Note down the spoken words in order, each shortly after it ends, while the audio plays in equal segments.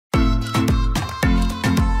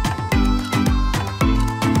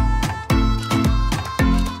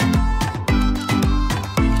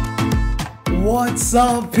What's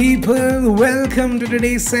up, people? Welcome to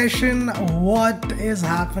today's session. What is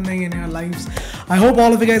happening in your lives? I hope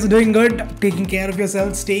all of you guys are doing good, taking care of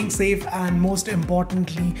yourselves, staying safe, and most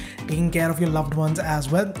importantly, taking care of your loved ones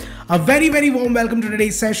as well. A very warm welcome to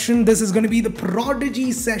today's session. This is going to be the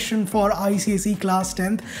Prodigy session for ICSE class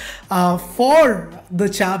 10th for the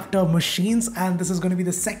chapter machines, and this is going to be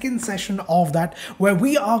the second session of that, where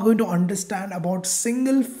we are going to understand about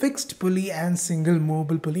single fixed pulley and single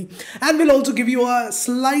movable pulley, and we'll also give you a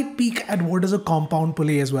slight peek at what is a compound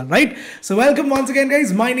pulley as well, right? So welcome once again,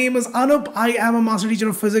 guys. My name is Anoop. I am a master teacher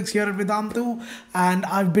of physics here at Vedantu, and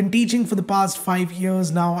I've been teaching for the past 5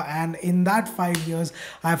 years now, and in that 5 years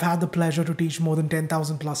I've had the pleasure to teach more than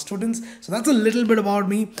 10,000 plus students. So that's a little bit about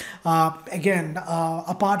me.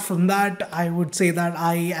 Apart from that, I would say that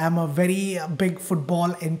I am a very big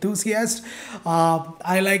football enthusiast.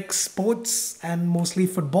 I like sports and mostly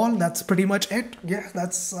football. That's pretty much it. Yeah,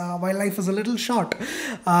 that's my life is a little short.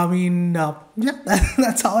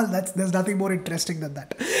 That's all. There's nothing more interesting than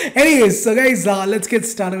that. Anyways, so guys, let's get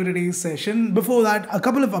started with today's session. Before that, a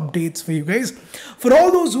couple of updates for you guys. For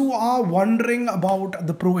all those who are wondering about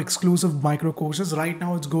the pro exclusive micro courses, right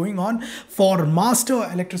now it's going on for master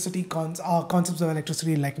electricity concepts of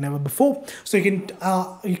electricity like never before. So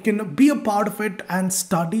you can be a part of it and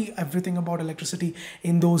study everything about electricity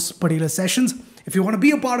in those particular sessions. If you want to be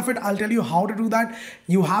a part of it, I'll tell you how to do that.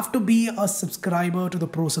 You have to be a subscriber to the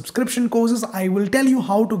pro subscription courses. I will tell you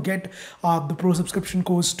how to get the pro subscription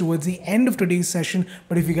course towards the end of today's session.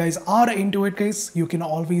 But if you guys are into it, guys, you can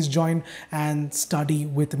always join and study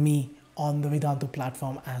with me on the Vedantu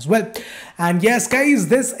platform as well. And yes, guys,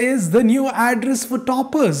 this is the new address for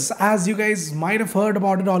toppers. As you guys might have heard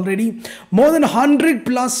about it already, more than 100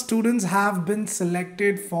 plus students have been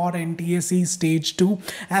selected for NTSE stage 2,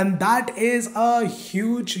 and that is a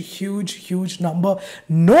huge number.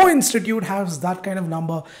 No institute has that kind of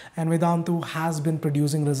number, and Vedantu has been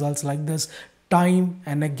producing results like this time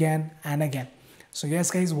and again and again. So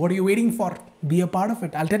yes, guys, what are you waiting for? Be a part of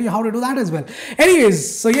it. I'll tell you how to do that as well.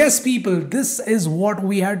 Anyways, so yes, people, this is what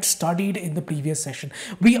we had studied in the previous session.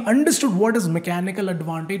 We understood what is mechanical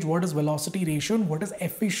advantage, what is velocity ratio, and what is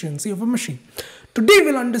efficiency of a machine. Today,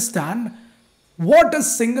 we'll understand what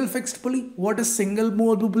is single fixed pulley, what is single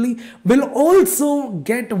movable pulley. We'll also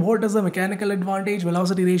get what is the mechanical advantage,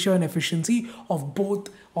 velocity ratio, and efficiency of both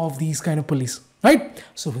of these kind of pulleys, right?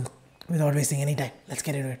 So without wasting any time, let's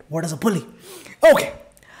get into it. What is a pulley? Okay.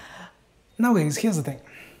 Now guys, here's the thing.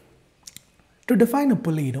 To define a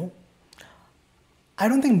pulley, I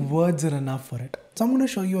don't think words are enough for it. So I'm going to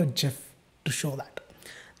show you a GIF to show that.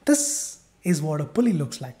 This is what a pulley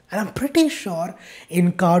looks like. And I'm pretty sure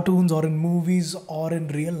in cartoons or in movies or in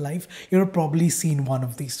real life, you've probably seen one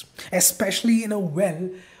of these. Especially in a well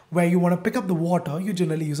where you want to pick up the water, you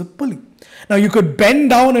generally use a pulley. Now you could bend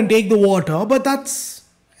down and take the water, but it's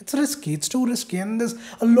risky. It's too risky, and there's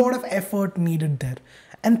a lot of effort needed there.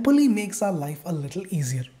 And pulley makes our life a little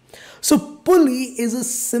easier. So pulley is a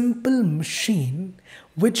simple machine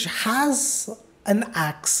which has an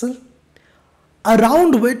axle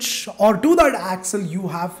around which, or to that axle, you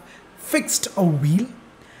have fixed a wheel,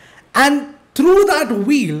 and through that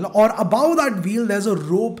wheel or above that wheel, there's a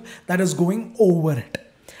rope that is going over it.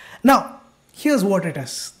 Now, here's what it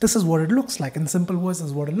is. This is what it looks like. In simple words, this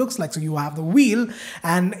is what it looks like. So you have the wheel,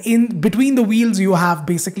 and in between the wheels, you have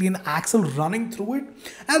basically an axle running through it.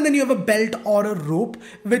 And then you have a belt or a rope,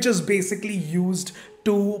 which is basically used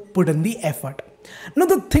to put in the effort. Now,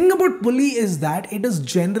 the thing about pulley is that it is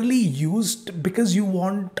generally used because you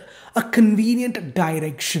want a convenient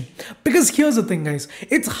direction. Because here's the thing, guys,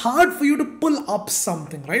 it's hard for you to pull up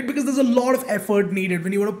something, right? Because there's a lot of effort needed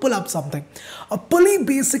when you want to pull up something. A pulley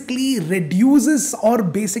basically reduces or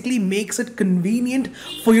basically makes it convenient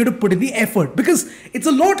for you to put in the effort, because it's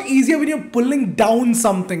a lot easier when you're pulling down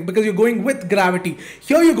something because you're going with gravity.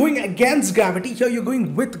 Here you're going against gravity. Here you're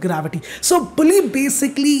going with gravity. So pulley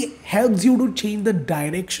basically helps you to change the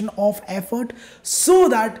direction of effort so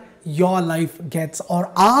that your life gets,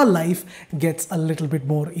 or our life gets, a little bit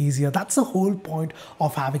more easier. That's the whole point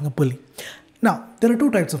of having a pulley. Now, there are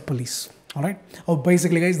two types of pulleys. All right. Oh,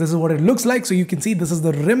 basically, guys, this is what it looks like. So you can see this is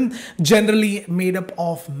the rim, generally made up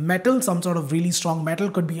of metal, some sort of really strong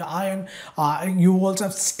metal, could be iron. You also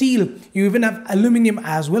have steel. You even have aluminum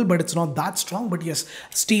as well, but it's not that strong. But yes,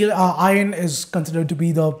 steel, iron is considered to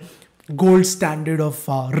be the gold standard of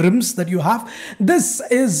rims that you have. This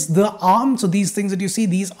is the arm. So these things that you see,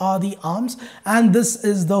 these are the arms, and this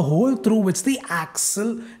is the hole through which the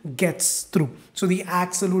axle gets through. So the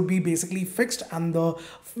axle would be basically fixed and the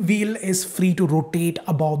wheel is free to rotate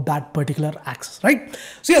about that particular axis, right?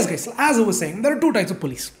 So yes, guys, as I was saying, there are two types of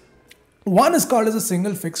pulleys. One is called as a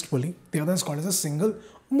single fixed pulley, the other is called as a single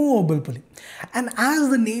movable pulley. And as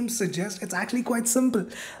the name suggests, it's actually quite simple.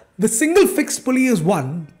 The single fixed pulley is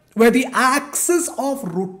one where the axis of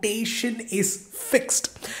rotation is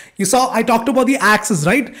fixed. You saw I talked about the axis,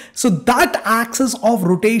 right? So that axis of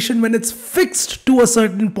rotation, when it's fixed to a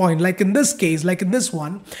certain point, like in this case, like in this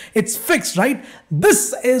one, it's fixed, right?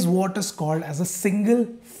 This is what is called as a single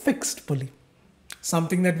fixed pulley.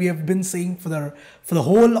 Something that we have been saying for the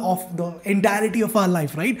whole of the entirety of our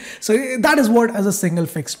life, right? So that is what as a single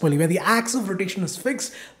fixed pulley, where the axis of rotation is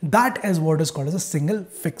fixed. That is what is called as a single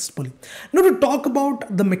fixed pulley. Now, to talk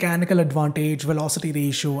about the mechanical advantage, velocity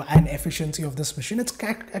ratio, and efficiency of this machine, it's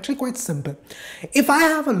actually quite simple. If I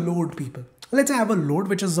have a load, people, let's say I have a load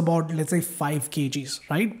which is about, let's say 5 kgs,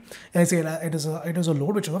 right? Let's say it is a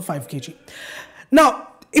load which is of 5 kg. Now,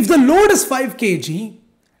 if the load is 5 kg,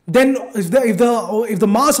 then if the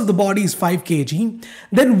mass of the body is 5 kg,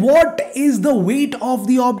 then what is the weight of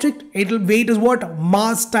the object? Weight is what?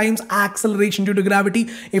 Mass times acceleration due to gravity.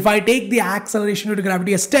 If I take the acceleration due to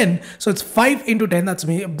gravity as 10, so it's 5 into 10,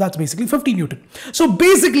 that's basically 50 Newton. So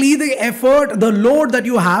basically the load that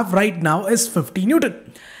you have right now is 50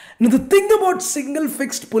 Newton. Now the thing about single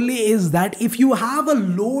fixed pulley is that if you have a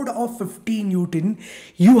load of 50 Newton,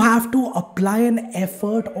 you have to apply an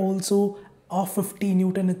effort also of 50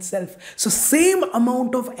 Newton itself. So same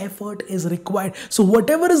amount of effort is required. So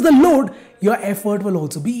whatever is the load, your effort will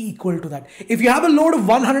also be equal to that. If you have a load of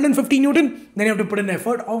 150 Newton, then you have to put an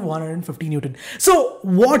effort of 150 Newton. So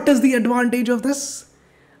what is the advantage of this?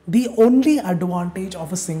 The only advantage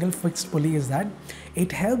of a single fixed pulley is that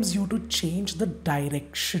it helps you to change the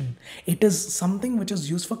direction. It is something which is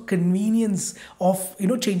used for convenience of,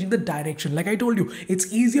 changing the direction. Like I told you,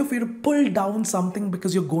 it's easier for you to pull down something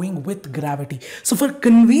because you're going with gravity. So for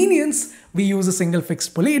convenience, we use a single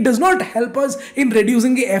fixed pulley. It does not help us in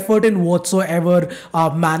reducing the effort in whatsoever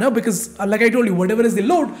manner, because like I told you, whatever is the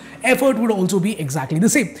load, effort would also be exactly the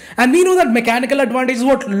same. And we know that mechanical advantage is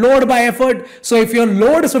what? Load by effort. So if your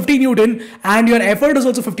load is 50 Newton and your effort is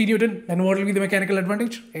also 50 Newton, then what will be the mechanical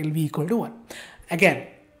advantage? It will be equal to 1. Again,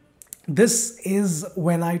 this is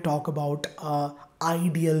when I talk about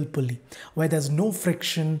ideal pulley, where there's no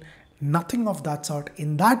friction, nothing of that sort.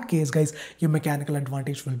 In that case, guys, your mechanical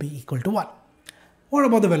advantage will be equal to 1. What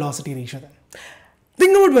about the velocity ratio then?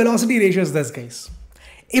 Think about velocity ratio is this, guys.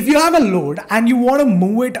 If you have a load and you want to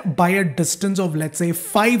move it by a distance of, let's say,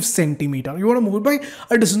 5 centimeter, you want to move it by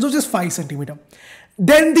a distance of just 5 centimeter,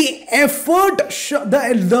 then the effort,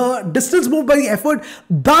 the distance moved by the effort,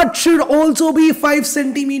 that should also be 5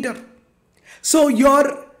 centimeter. So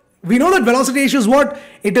we know that velocity ratio is what?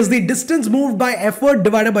 It is the distance moved by effort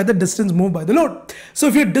divided by the distance moved by the load. So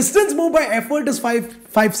if your distance moved by effort is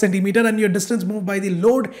 5 centimeter and your distance moved by the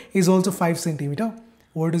load is also 5 centimeter,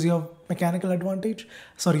 what is your mechanical advantage?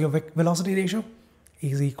 Sorry, your velocity ratio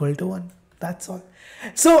is equal to 1. That's all.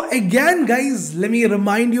 So again, guys, let me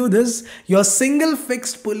remind you this. Your single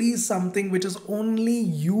fixed pulley is something which is only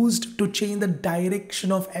used to change the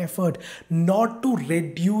direction of effort, not to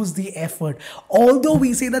reduce the effort. Although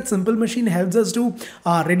we say that simple machine helps us to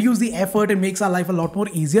reduce the effort and makes our life a lot more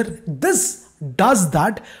easier, this does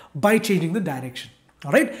that by changing the direction.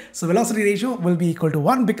 All right, so velocity ratio will be equal to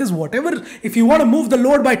 1, because if you want to move the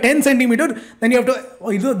load by 10 centimeter, then you have to,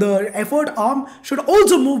 either the effort arm should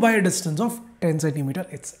also move by a distance of 10 centimeter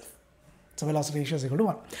itself. So velocity ratio is equal to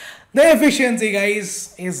 1. The efficiency,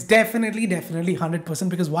 guys, is definitely 100%,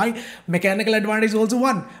 because why? Mechanical advantage is also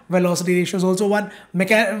 1. Velocity ratio is also 1.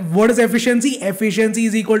 What is efficiency? Efficiency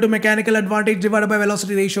is equal to mechanical advantage divided by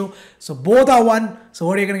velocity ratio. So both are 1. So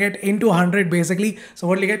what are you going to get? Into 100 basically. So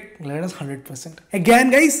what will you get? Let us 100%. Again,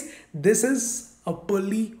 guys, this is a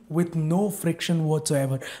pulley with no friction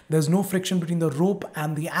whatsoever. There's no friction between the rope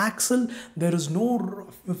and the axle. There is no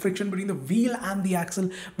friction between the wheel and the axle.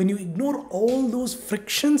 When you ignore all those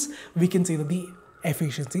frictions, we can say that the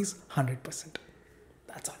efficiency is 100%.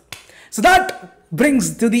 That's all. So that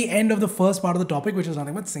brings to the end of the first part of the topic, which is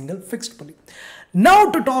nothing but single fixed pulley. Now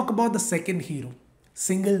to talk about the second hero,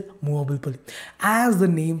 single movable pulley. As the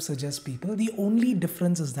name suggests, people, the only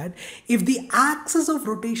difference is that if the axis of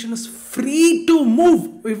rotation is free to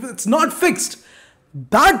move, if it's not fixed,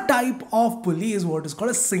 that type of pulley is what is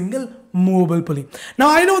called a single movable pulley. Now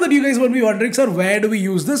I know that you guys will be wondering, sir, where do we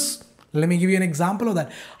use this? Let me give you an example of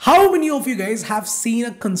that. How many of you guys have seen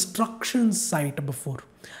a construction site before?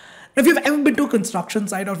 If you've ever been to a construction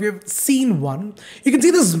site, or if you've seen one, you can see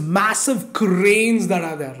these massive cranes that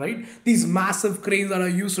are there, right? These massive cranes that are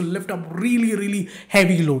used to lift up really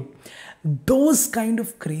heavy load. Those kind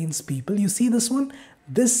of cranes, people, you see this one?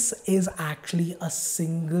 This is actually a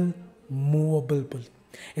single movable pulley.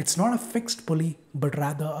 It's not a fixed pulley, but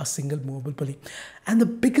rather a single movable pulley. And the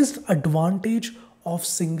biggest advantage of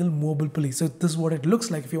single movable pulley. So this is what it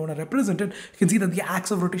looks like. If you want to represent it, you can see that the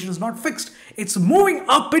axis of rotation is not fixed. It's moving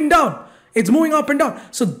up and down. It's moving up and down.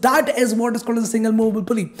 So that is what is called as a single movable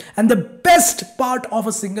pulley. And the best part of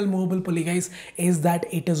a single movable pulley, guys, is that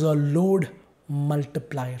it is a load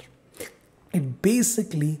multiplier. It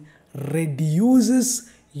basically reduces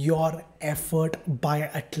your effort by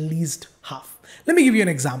at least half. Let me give you an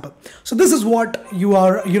example. So this is what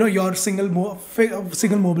your single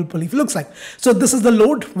mobile pulley looks like. So this is the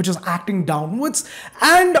load which is acting downwards,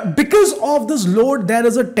 and because of this load there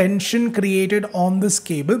is a tension created on this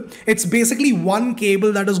cable. It's basically one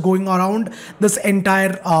cable that is going around this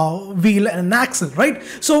entire wheel and an axle, right?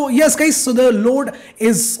 So yes guys, so the load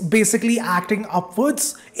is basically acting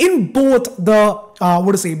upwards in both the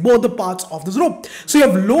both the parts of this rope. So you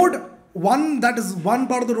have load, one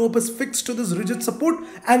part of the rope is fixed to this rigid support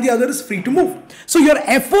and the other is free to move. So your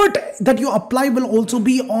effort that you apply will also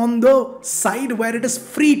be on the side where it is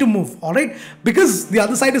free to move, all right? Because the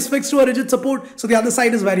other side is fixed to a rigid support, so the other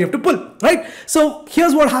side is where you have to pull, right? So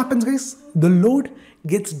here's what happens, guys. The load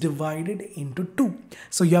gets divided into two.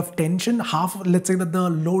 So you have tension, half, let's say that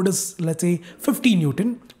the load is, let's say 50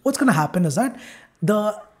 Newton. What's going to happen is that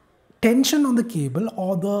the tension on the cable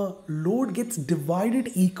or the load gets divided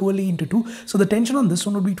equally into two. So the tension on this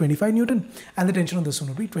one would be 25 Newton and the tension on this one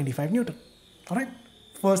would be 25 Newton. All right.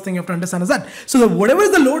 First thing you have to understand is that. So whatever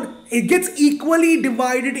is the load, it gets equally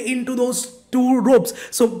divided into those two ropes.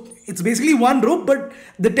 So it's basically one rope, but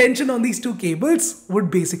the tension on these two cables would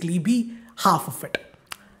basically be half of it.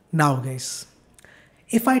 Now guys,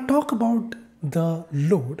 if I talk about the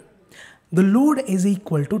load is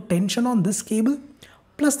equal to tension on this cable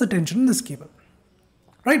plus the tension in this cable,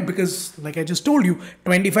 right? Because like I just told you,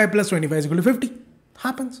 25 plus 25 is equal to 50.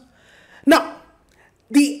 Happens. Now,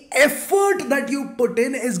 the effort that you put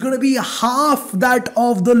in is going to be half that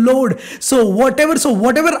of the load. So whatever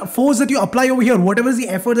force that you apply over here, whatever is the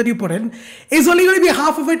effort that you put in, is only going to be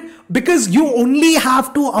half of it, because you only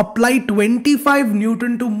have to apply 25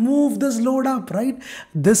 Newton to move this load up, right?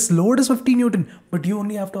 This load is 50 Newton, but you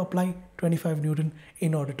only have to apply 25 Newton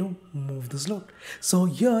in order to move this load. So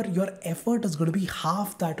here your effort is going to be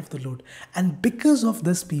half that of the load. And because of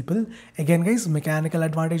this, people, again guys, mechanical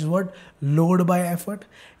advantage is what? Load by effort.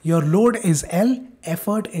 Your load is L,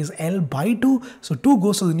 effort is L by 2. So 2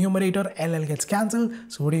 goes to the numerator, L gets cancelled.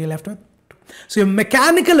 So what are you left with? 2. So your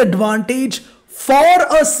mechanical advantage for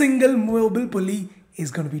a single movable pulley is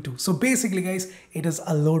going to be 2. So basically guys, it is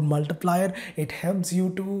a load multiplier. It helps you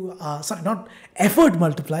to, not effort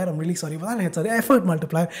multiplier. I'm really sorry about that. It's an effort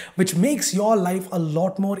multiplier, which makes your life a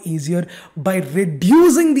lot more easier by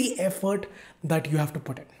reducing the effort that you have to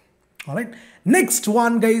put in. All right. Next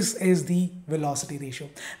one, guys, is the velocity ratio.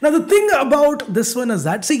 Now, the thing about this one is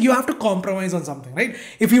that, see, you have to compromise on something, right?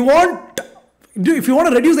 If you want to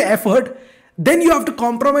reduce the effort, then you have to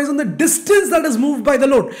compromise on the distance that is moved by the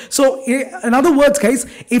load. So in other words, guys,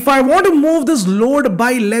 if I want to move this load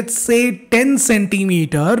by, let's say 10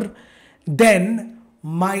 centimeter, then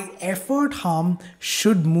my effort arm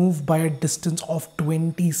should move by a distance of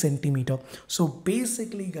 20 centimeter. So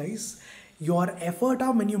basically, guys, your effort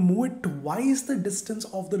arm, when you move it twice the distance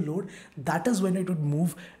of the load, that is when it would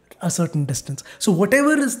move a certain distance. So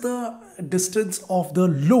whatever is the distance of the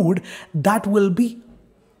load, that will be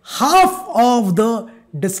half of the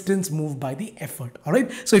distance moved by the effort. All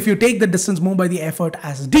right. So if you take the distance moved by the effort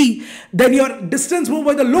as D, then your distance moved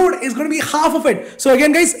by the load is going to be half of it. So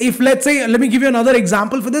again, guys, if let's say, let me give you another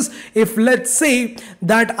example for this. If let's say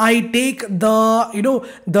that I take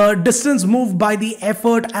the distance moved by the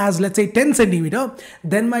effort as, let's say 10 centimeter,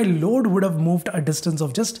 then my load would have moved a distance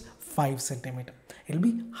of just 5 centimeter. It'll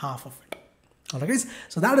be half of it. Alright guys,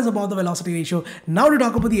 so that is about the velocity ratio. Now to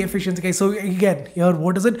talk about the efficiency, guys. So again, here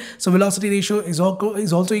what is it? So velocity ratio is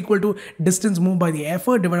also equal to distance moved by the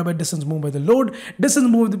effort divided by distance moved by the load. Distance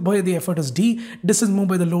moved by the effort is D. Distance moved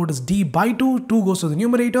by the load is D by 2. 2 goes to the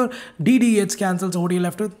numerator. D gets cancelled. So what are you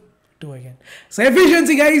left with? 2 again. So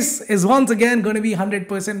efficiency, guys, is once again going to be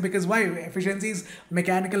 100%, because why? Efficiency is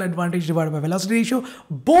mechanical advantage divided by velocity ratio.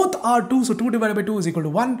 Both are 2. So 2 divided by 2 is equal to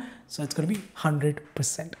 1. So it's going to be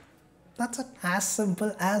 100%. That's it, as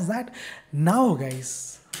simple as that. Now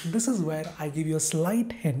guys, this is where I give you a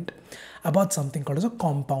slight hint about something called as a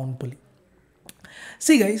compound pulley.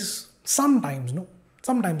 See guys, sometimes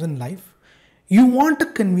in life, you want a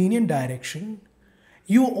convenient direction.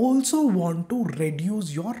 You also want to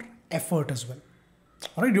reduce your effort as well.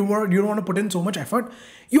 All right, you don't want to put in so much effort.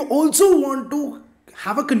 You also want to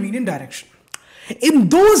have a convenient direction. In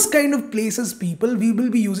those kind of places, people, we will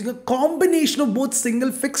be using a combination of both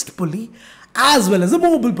single fixed pulley as well as a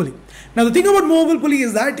movable pulley. Now, the thing about movable pulley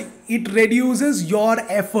is that it reduces your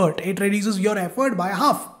effort. It reduces your effort by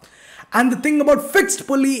half. And the thing about fixed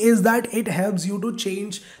pulley is that it helps you to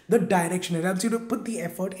change the direction. It helps you to put the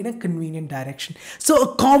effort in a convenient direction. So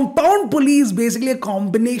a compound pulley is basically a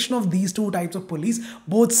combination of these two types of pulleys,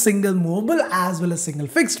 both single movable as well as single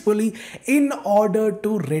fixed pulley, in order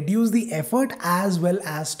to reduce the effort as well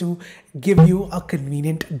as to give you a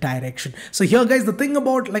convenient direction. So here, guys, the thing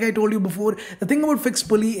about, like I told you before, the thing about fixed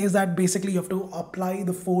pulley is that basically you have to apply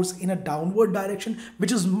the force in a downward direction,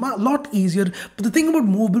 which is a lot easier. But the thing about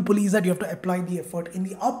movable pulley is that you have to apply the effort in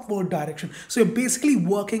the upward direction. So you're basically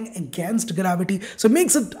working against gravity. So it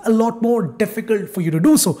makes it a lot more difficult for you to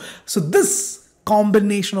do so. So this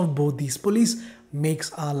combination of both these pulleys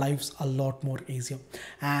makes our lives a lot more easier.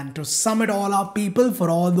 And to sum it all up, people, for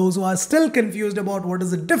all those who are still confused about what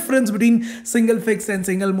is the difference between single fixed and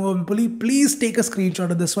single movable pulley, please take a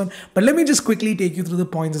screenshot of this one. But let me just quickly take you through the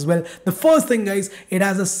points as well. The first thing, guys, it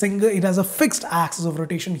has a fixed axis of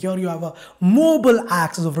rotation. Here you have a mobile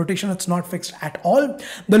axis of rotation. It's not fixed at all.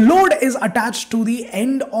 The load is attached to the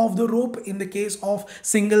end of the rope. In the case of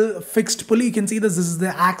single fixed pulley, you can see this is the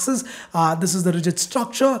axis. This is the rigid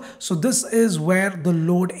structure. So this is where the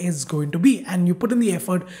load is going to be, and you put in the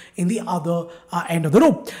effort in the other end of the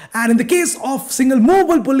rope. And in the case of single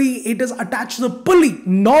movable pulley, it is attached to the pulley,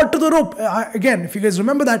 not to the rope. Again, if you guys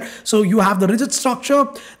remember that, so you have the rigid structure.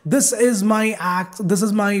 This is my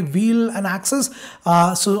wheel and axis,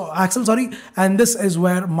 axle, sorry, and this is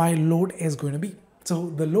where my load is going to be. So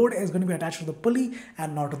the load is going to be attached to the pulley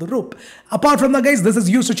and not to the rope. Apart from that, guys, this is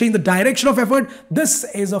used to change the direction of effort. This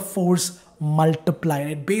is a force multiplier.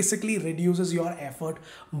 It basically reduces your effort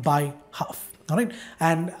by half. All right.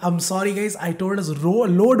 And I'm sorry, guys, I told us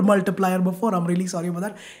load multiplier before. I'm really sorry about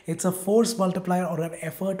that. It's a force multiplier or an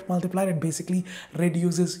effort multiplier. It basically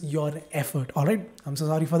reduces your effort. All right. I'm so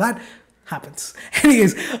sorry for that. Happens.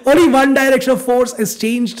 Anyways, only one direction of force is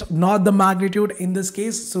changed, not the magnitude in this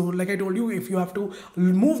case. So like I told you, if you have to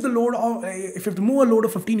move the load, or if you have to move a load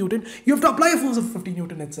of 50 Newton, you have to apply a force of 50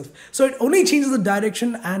 Newton itself. So it only changes the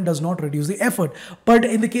direction and does not reduce the effort. But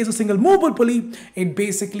in the case of single movable pulley, it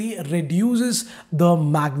basically reduces the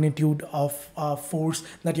magnitude of force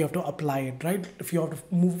that you have to apply it, right? If you have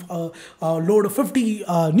to move a load of 50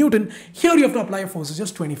 Newton, here you have to apply a force of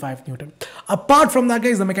just 25 Newton. Apart from that,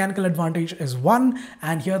 guys, the mechanical advantage is 1,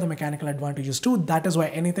 and here the mechanical advantage is 2. That is why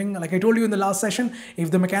anything, like I told you in the last session,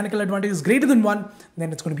 if the mechanical advantage is greater than 1,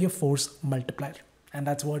 then it's going to be a force multiplier. And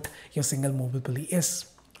that's what your single movable pulley is.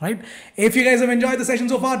 Right? If you guys have enjoyed the session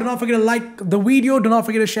so far, do not forget to like the video. Do not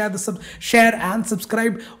forget to share and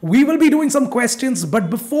subscribe. We will be doing some questions, but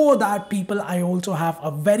before that, people, I also have a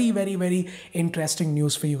very, very, very interesting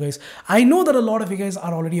news for you guys. I know that a lot of you guys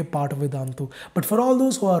are already a part of Vedantu, but for all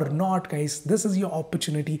those who are not, guys, this is your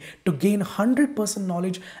opportunity to gain 100%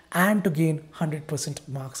 knowledge and to gain 100%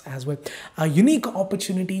 marks as well. A unique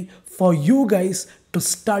opportunity for you guys to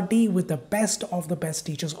study with the best of the best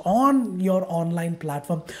teachers on your online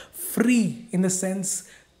platform, free in the sense,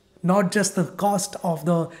 not just the cost of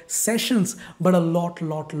the sessions, but a lot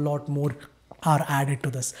more are added to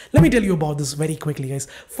this. Let me tell you about this very quickly, guys.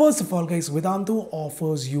 First of all, guys, Vedantu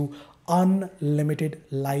offers you unlimited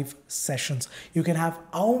live sessions. You can have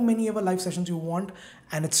how many ever live sessions you want,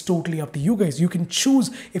 and it's totally up to you guys. You can choose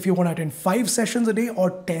if you want to attend 5 sessions a day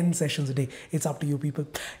or 10 sessions a day. It's up to you, people.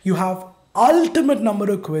 You have ultimate number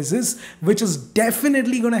of quizzes, which is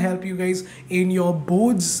definitely going to help you guys in your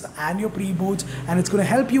boards and your pre-boards, and it's going to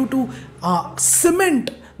help you to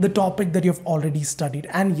cement the topic that you've already studied.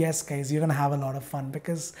 And yes, guys, you're gonna have a lot of fun,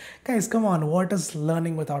 because guys, come on, what is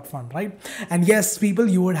learning without fun, right? And yes, people,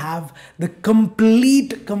 you would have the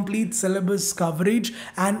complete syllabus coverage,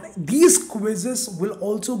 and these quizzes will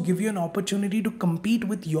also give you an opportunity to compete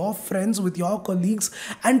with your friends, with your colleagues,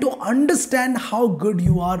 and to understand how good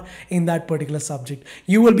you are in that particular subject.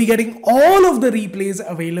 You will be getting all of the replays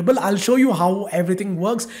available. I'll show you how everything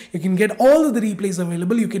works. You can get all of the replays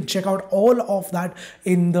available. You can check out all of that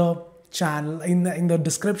in the channel, in the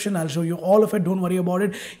description. I'll show you all of it. Don't worry about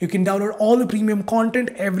it. You can download all the premium content,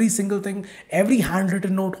 every single thing, every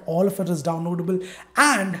handwritten note, all of it is downloadable,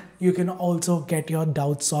 and you can also get your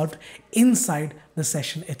doubts solved inside the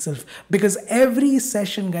session itself, because every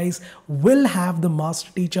session, guys, will have the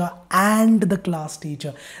master teacher and the class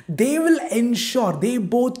teacher. They will ensure, they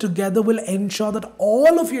both together will ensure that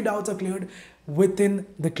all of your doubts are cleared within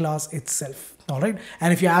the class itself. All right.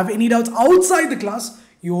 And if you have any doubts outside the class,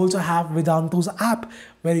 you also have Vedantu's app,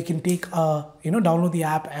 where you can take download the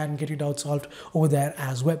app and get your doubts solved over there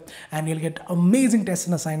as well. And you'll get amazing tests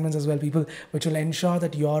and assignments as well, people, which will ensure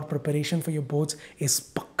that your preparation for your boards is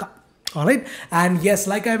pakka. All right. And yes,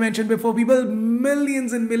 like I mentioned before, people,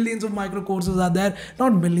 millions and millions of micro courses are there.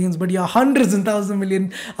 Not millions, but yeah, hundreds and thousands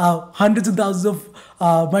of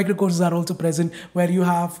micro courses are also present, where you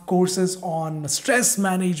have courses on stress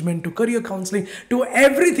management to career counseling to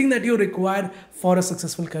everything that you require for a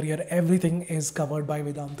successful career. Everything is covered by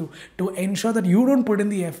Vedantu to ensure that you don't put in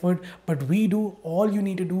the effort, but we do. All you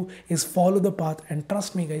need to do is follow the path, and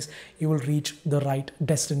trust me guys, you will reach the right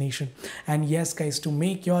destination. And yes guys, to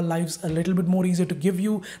make your lives a little bit more easier, to give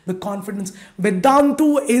you the confidence,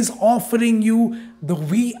 Vedantu is offering you the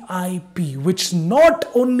VIP, which not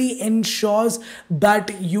only ensures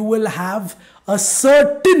that you will have a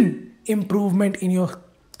certain improvement in your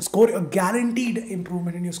score, a guaranteed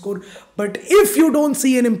improvement in your score, but if you don't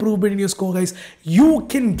see an improvement in your score guys, you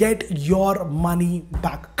can get your money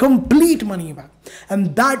back, complete money back.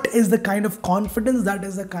 And that is the kind of confidence, that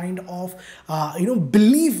is the kind of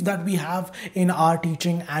belief that we have in our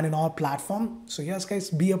teaching and in our platform. So yes guys,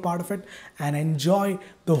 be a part of it and enjoy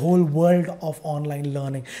the whole world of online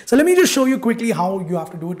learning. So let me just show you quickly how you have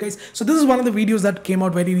to do it guys. So this is one of the videos that came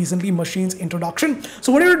out very recently, Machines Introduction.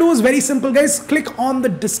 So what you do is very simple guys, click on the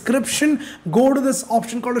description, go to this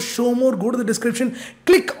option called a show more, go to the description,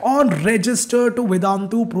 click on register to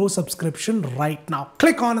Vedantu Pro subscription right now.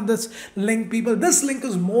 Click on this link people. This link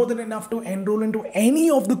is more than enough to enroll into any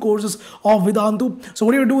of the courses of Vedantu. So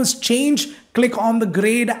what you do is click on the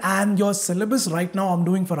grade and your syllabus. Right now I'm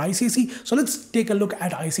doing for ICSE. So let's take a look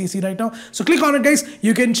at ICSE right now. So click on it guys.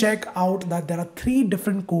 You can check out that there are 3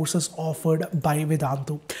 different courses offered by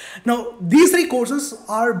Vedantu. Now these 3 courses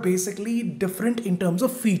are basically different in terms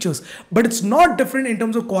of features, but it's not different in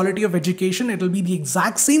terms of quality of education. It will be the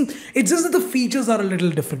exact same. It's just that the features are a little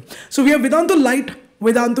different. So we have Vedantu Lite,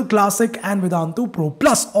 Vedantu Classic and Vedantu Pro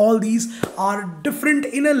Plus. All these are different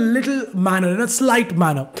in a little manner, in a slight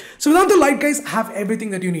manner. So Vedantu Lite guys have everything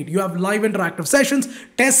that you need. You have live interactive sessions,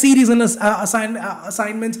 test series and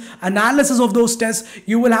assignments, analysis of those tests.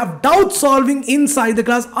 You will have doubt solving inside the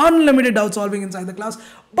class, unlimited doubt solving inside the class,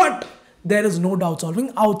 but there is no doubt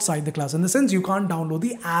solving outside the class. In the sense, you can't download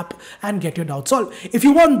the app and get your doubt solved. If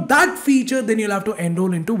you want that feature, then you'll have to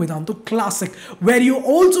enroll into Vedantu Classic, where you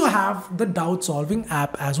also have the doubt solving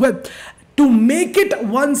app as well. To make it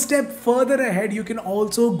one step further ahead, you can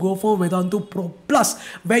also go for Vedantu Pro Plus,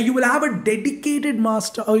 where you will have a dedicated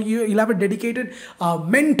master, or you'll have a dedicated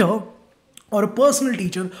mentor or a personal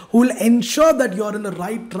teacher who will ensure that you're in the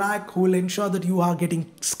right track, who will ensure that you are getting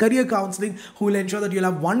career counseling, who will ensure that you'll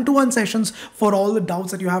have one-to-one sessions for all the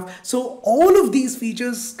doubts that you have. So all of these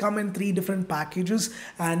features come in 3 different packages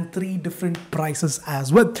and 3 different prices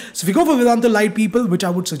as well. So if you go for Vedantu Lite people, which I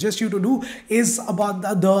would suggest you to do, is about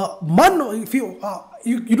the month. If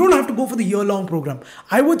you don't have to go for the year-long program.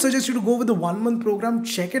 I would suggest you to go with the 1-month program,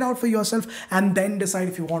 check it out for yourself, and then decide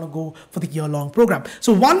if you want to go for the year-long program.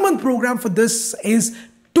 So 1-month program for this is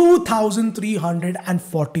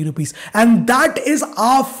 2,340 rupees, and that is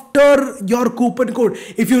after your coupon code.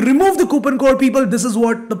 If you remove the coupon code people, this is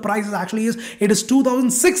what the price actually is. It is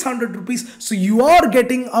 2,600 rupees. So you are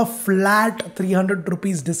getting a flat 300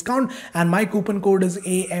 rupees discount, and my coupon code is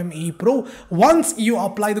AME Pro. Once you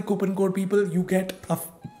apply the coupon code people, you get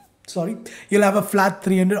you'll have a flat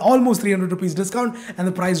almost 300 rupees discount, and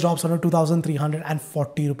the price drops on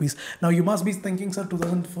 2,340 rupees. Now you must be thinking, sir,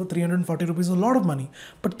 2,340 rupees is a lot of money.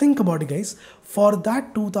 But think about it guys, for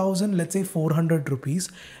that 2,000, let's say 400 rupees,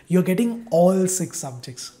 you're getting all 6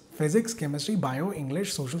 subjects: physics, chemistry, bio,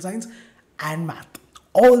 English, social science, and math.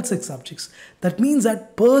 All 6 subjects. That means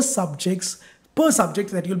that per subject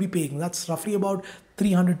that you'll be paying, that's roughly about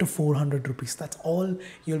 300 to 400 rupees. That's all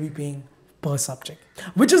you'll be paying per subject,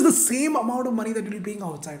 which is the same amount of money that you'll be paying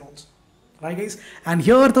outside also, right guys? And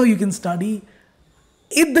here though, you can study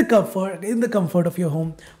in the comfort of your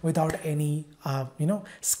home without any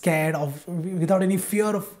without any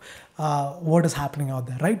fear of what is happening out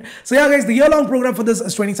there, right? So yeah guys, the year-long program for this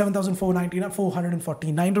is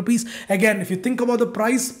 27,449 rupees. Again, if you think about the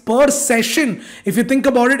price per session, if you think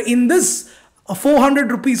about it, in this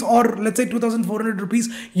 400 rupees or let's say 2,400 rupees,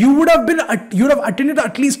 you would have attended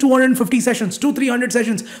at least 250 sessions, 200-300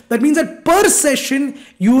 sessions. That means that per session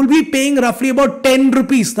you will be paying roughly about 10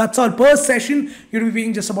 rupees. That's all. Per session you'll be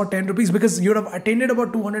paying just about 10 rupees, because you would have attended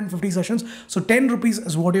about 250 sessions. So 10 rupees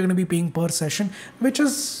is what you're going to be paying per session, which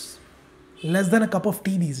is less than a cup of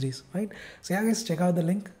tea these days, right? So yeah, guys, check out the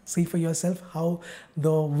link, see for yourself how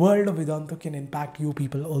the world of Vedantu can impact you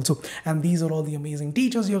people also. And these are all the amazing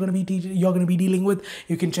teachers you're going to be dealing with.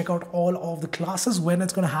 You can check out all of the classes when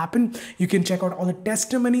it's going to happen. You can check out all the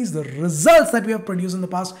testimonies, the results that we have produced in the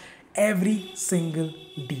past, every single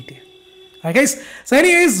detail. Alright guys, so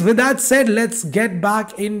anyways, with that said, let's get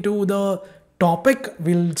back into the topic.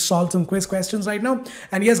 We'll solve some quiz questions right now.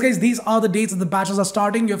 And yes guys, these are the dates that the batches are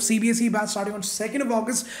starting. You have CBSE batch starting on 2nd of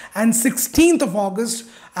August and 16th of August.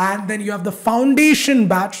 And then you have the foundation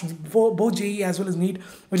batch for both JEE as well as NEET,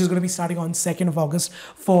 which is going to be starting on 2nd of August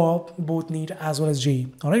for both NEET as well as JEE.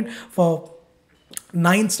 Alright, for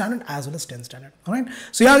 9th standard as well as 10th standard. All right,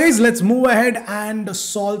 so yeah guys, let's move ahead and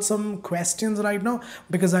solve some questions right now,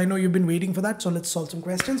 because I know you've been waiting for that. So let's solve some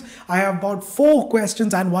questions. I have about 4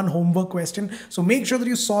 questions and 1 homework question, so make sure that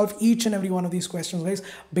you solve each and every one of these questions guys,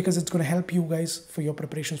 because it's going to help you guys for your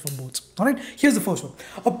preparations for boards. All right, here's the first one.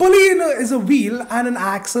 A pulley is a wheel and an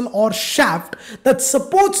axle or shaft that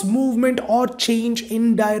supports movement or change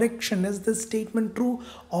in direction. Is this statement true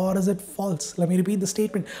or is it false? Let me repeat the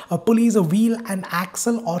statement. A pulley is a wheel and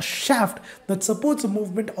axle or shaft that supports a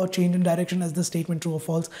movement or change in direction. Is the statement true or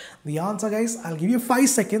false? The answer guys, I'll give you 5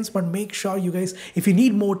 seconds, but make sure you guys, if you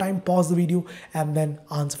need more time, pause the video and then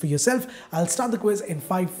answer for yourself. I'll start the quiz in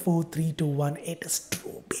 5, 4, 3, 2, 1. It is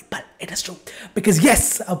true, people. It is true. Because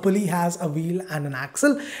yes, a pulley has a wheel and an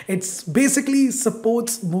axle. It's basically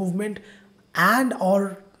supports movement and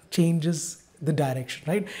or changes the direction,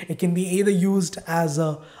 right? It can be either used as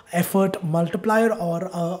a effort multiplier or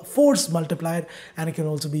a force multiplier, and it can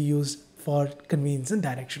also be used for convenience and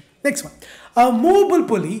direction. Next one. A movable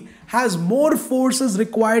pulley has more forces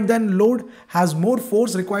required than load,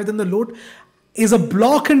 the load, is a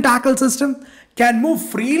block and tackle system, can move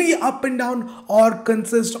freely up and down, or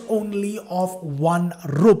consist only of one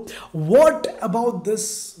rope. What about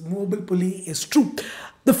this movable pulley is true?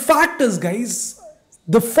 The fact is guys,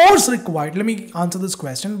 the force required, let me answer this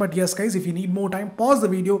question, but yes guys, if you need more time, pause the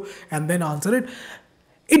video and then answer it.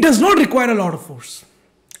 It does not require a lot of force,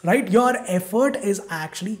 right? Your effort is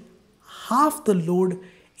actually half the load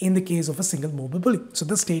in the case of a single movable pulley. So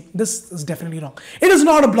this is definitely wrong. It is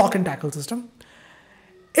not a block and tackle system.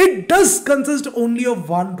 It does consist only of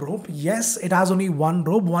one rope. Yes, it has only one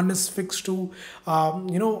rope. One is fixed to,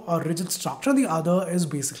 a rigid structure. The other is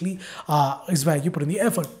basically is where you put in the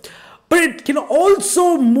effort. But it can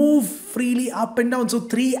also move freely up and down. So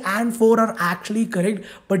 3 and 4 are actually correct.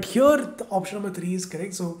 But here the option number 3 is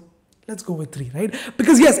correct. So let's go with 3, right?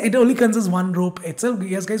 Because yes, it only consists one rope itself.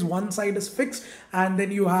 Yes, guys, one side is fixed, and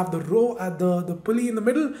then you have the row at the pulley in the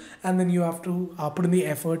middle, and then you have to put in the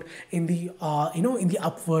effort in the in the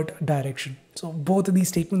upward direction. So both of these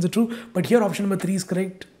statements are true. But here option number 3 is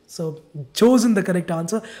correct. So chosen the correct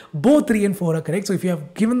answer. Both 3 and 4 are correct. So if you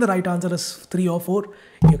have given the right answer as 3 or 4,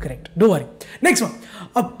 you're correct. Don't worry. Next one.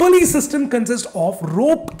 A pulley system consists of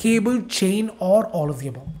rope, cable, chain, or all of the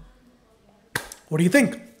above. What do you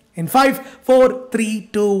think? In 5, 4, 3,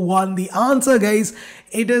 2, 1. The answer, guys,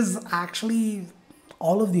 it is actually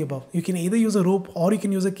all of the above. You can either use a rope, or you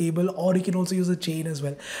can use a cable, or you can also use a chain as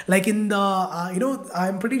well. Like in the,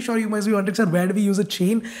 I'm pretty sure you must be wondering, sir, where do we use a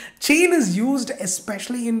chain? Chain is used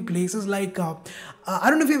especially in places like, I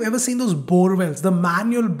don't know if you've ever seen those bore wells, the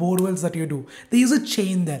manual bore wells that you do. They use a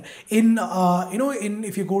chain there. In,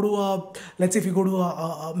 if you go to a, let's say if you go to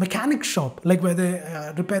a mechanic shop, like where they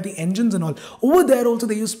repair the engines and all, over there also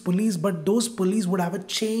they use pulleys, but those pulleys would have a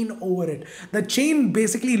chain over it. The chain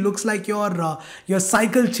basically looks like your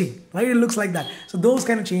cycle chain, right? It looks like that. So those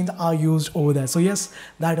kind of chains are used over there. So yes,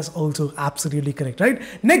 that is also absolutely correct, right?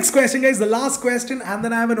 Next question, guys, the last question, and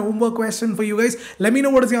then I have an homework question for you guys. Let me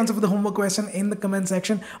know what is the answer for the homework question in the comment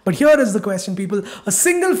section. But here is the question, people. A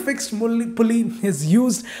single fixed pulley is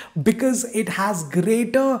used because it has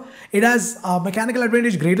mechanical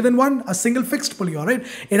advantage greater than 1. A single fixed pulley, all right?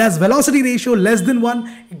 It has velocity ratio less than 1,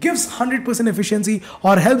 it gives 100% efficiency,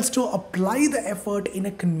 or helps to apply the effort in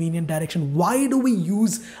a convenient direction. Why do we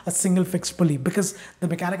use a single fixed pulley? Because the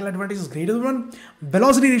mechanical advantage is greater than 1,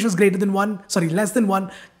 velocity ratio is less than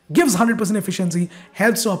 1, gives 100% efficiency,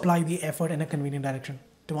 helps to apply the effort in a convenient direction.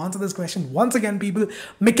 To answer this question, once again, people,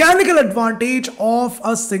 mechanical advantage of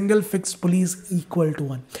a single fixed pulley is equal to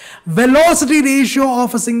 1. Velocity ratio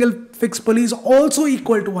of a single fixed pulley is also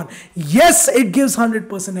equal to 1. Yes, it gives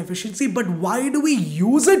 100% efficiency, but why do we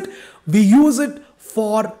use it? We use it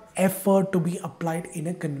for effort to be applied in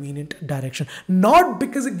a convenient direction, not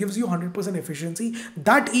because it gives you 100% efficiency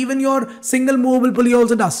that even your single movable pulley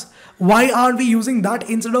also does. Why are we using that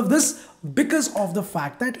instead of this? Because of the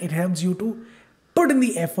fact that it helps you to put in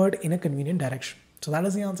the effort in a convenient direction. So that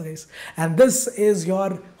is the answer, guys. And this is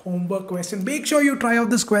your homework question. Make sure you try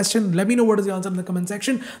out this question. Let me know what is the answer in the comment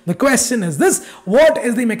section. The question is this: what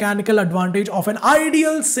is the mechanical advantage of an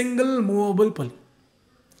ideal single movable pulley?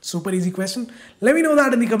 Super easy question. Let me know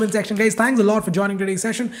that in the comment section, guys. Thanks a lot for joining today's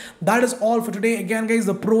session. That is all for today. Again, guys,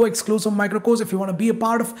 the Pro exclusive micro course. If you want to be a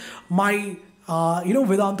part of my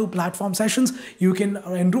Vedantu platform sessions, you can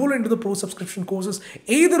enroll into the Pro subscription courses,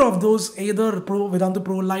 either of those, either Pro, Vedantu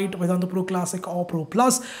Pro Lite, Vedantu Pro Classic, or Pro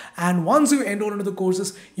Plus. And once you enroll into the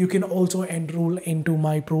courses, you can also enroll into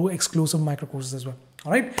my Pro exclusive micro courses as well.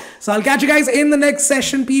 All right, so I'll catch you guys in the next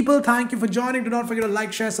session, people. Thank you for joining. Do not forget to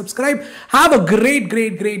like, share, subscribe. Have a great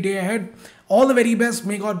day ahead. All the very best.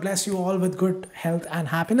 May God bless you all with good health and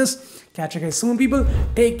happiness. Catch you guys soon, people.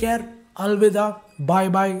 Take care. Alvida. Bye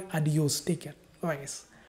bye. Adios. Take care. Bye, guys.